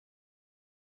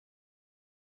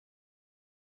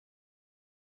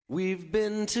We've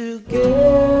been together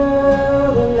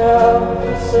now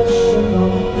for such a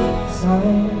long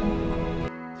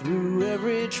time, through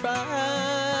every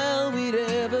trial we'd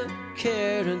ever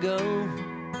care to go.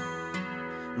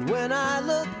 And when I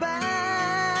look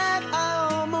back,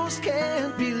 I almost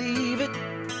can't believe it.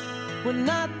 We're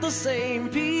not the same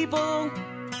people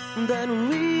that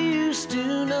we used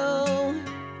to know.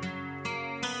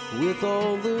 With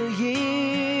all the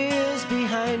years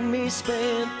behind me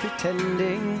spent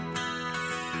pretending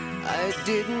I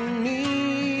didn't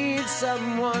need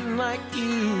someone like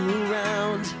you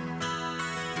around,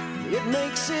 it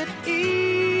makes it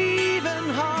even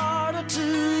harder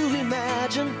to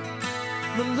imagine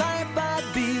the life I'd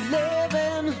be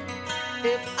living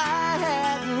if I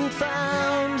hadn't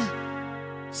found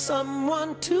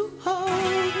someone to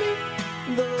hold me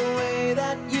the way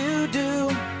that you do.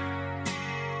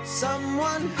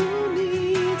 Someone who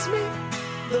needs me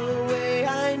the way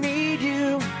I need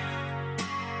you.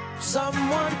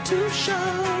 Someone to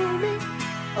show me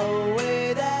a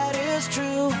way that is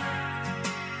true.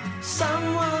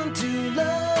 Someone to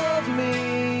love me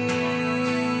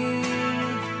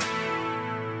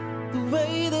the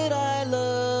way that I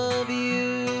love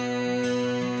you.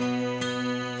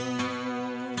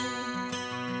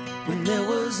 When there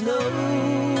was no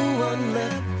one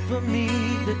left for me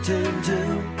to turn to,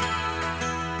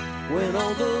 when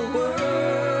all the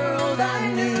world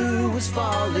I knew was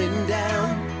falling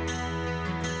down.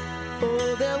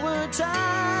 Oh, there were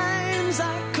times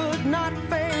I could not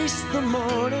face the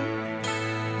morning,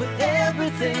 but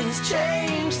everything's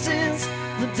changed since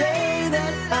the day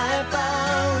that I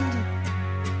found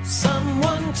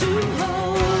someone to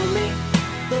hold me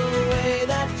the way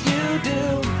that you do.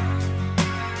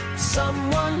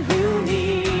 Someone who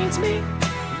needs me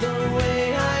the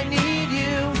way I need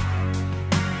you.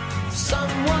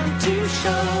 Someone to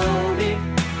show me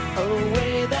a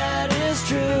way that is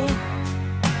true.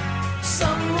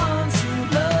 Someone to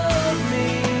love me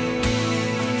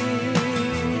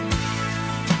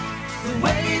the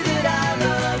way that I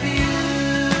love you.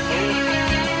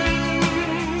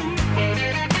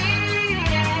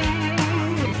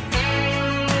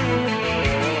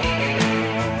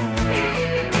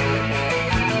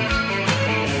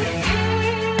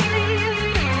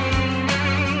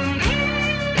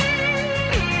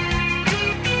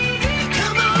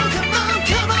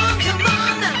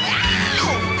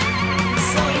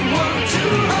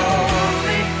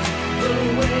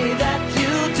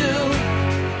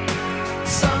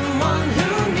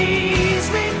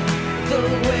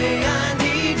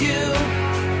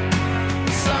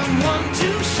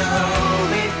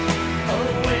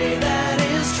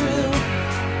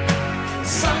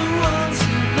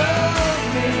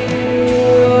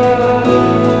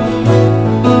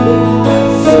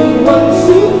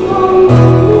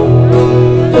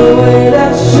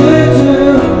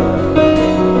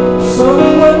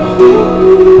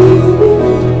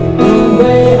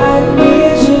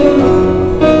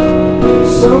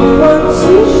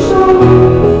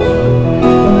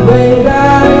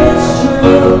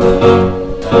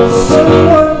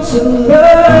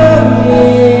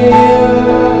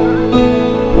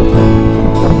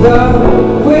 The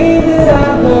way that I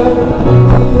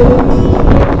love you.